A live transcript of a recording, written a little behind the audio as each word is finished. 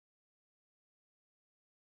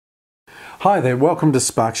Hi there, welcome to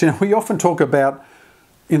Sparks. We often talk about,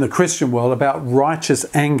 in the Christian world, about righteous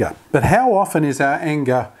anger. But how often is our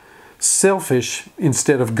anger selfish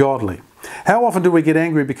instead of godly? How often do we get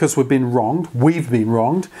angry because we've been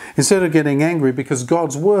wronged, instead of getting angry because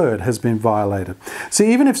God's word has been violated?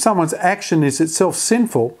 See, even if someone's action is itself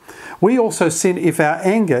sinful, we also sin if our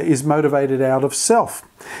anger is motivated out of self,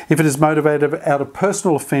 if it is motivated out of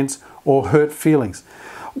personal offense or hurt feelings.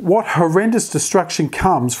 What horrendous destruction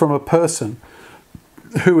comes from a person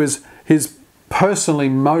who is personally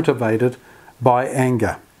motivated by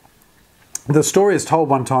anger. The story is told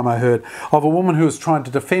one time I heard of a woman who was trying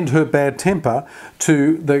to defend her bad temper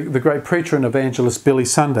to the great preacher and evangelist Billy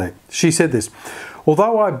Sunday. She said this: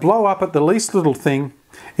 "Although I blow up at the least little thing,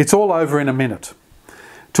 it's all over in a minute."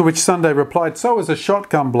 To which Sunday replied, "So is a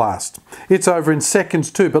shotgun blast. It's over in seconds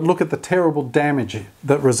too, but look at the terrible damage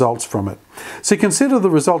that results from it." See, consider the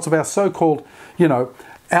results of our so-called,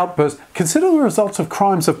 outbursts. Consider the results of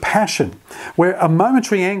crimes of passion, where a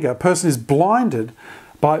momentary anger, a person is blinded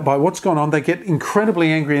by what's gone on. They get incredibly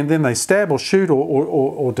angry and then they stab or shoot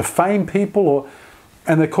or defame people,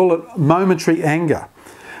 and they call it momentary anger.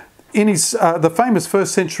 In the famous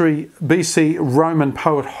 1st century BC Roman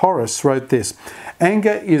poet Horace wrote this: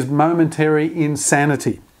 "Anger is momentary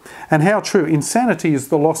insanity." And how true. Insanity is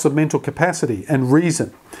the loss of mental capacity and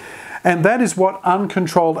reason. And that is what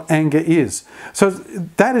uncontrolled anger is. So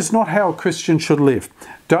that is not how a Christian should live.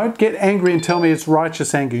 Don't get angry and tell me it's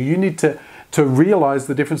righteous anger. You need to realize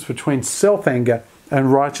the difference between self-anger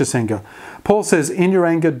and righteous anger. Paul says, "In your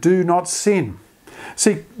anger, do not sin."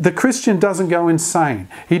 See, the Christian doesn't go insane.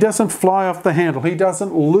 He doesn't fly off the handle. He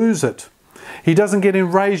doesn't lose it. He doesn't get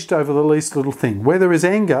enraged over the least little thing. Where there is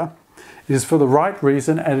anger, it is for the right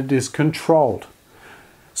reason and it is controlled.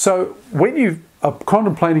 So when you are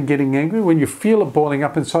contemplating getting angry, when you feel it boiling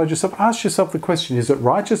up inside yourself, ask yourself the question: is it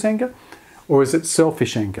righteous anger or is it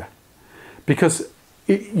selfish anger? Because,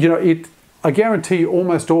 I guarantee you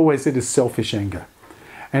almost always it is selfish anger.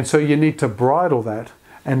 And so you need to bridle that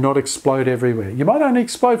and not explode everywhere. You might only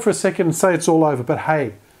explode for a second and say it's all over, but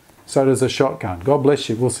hey, so does a shotgun. God bless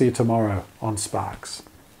you. We'll see you tomorrow on Sparks.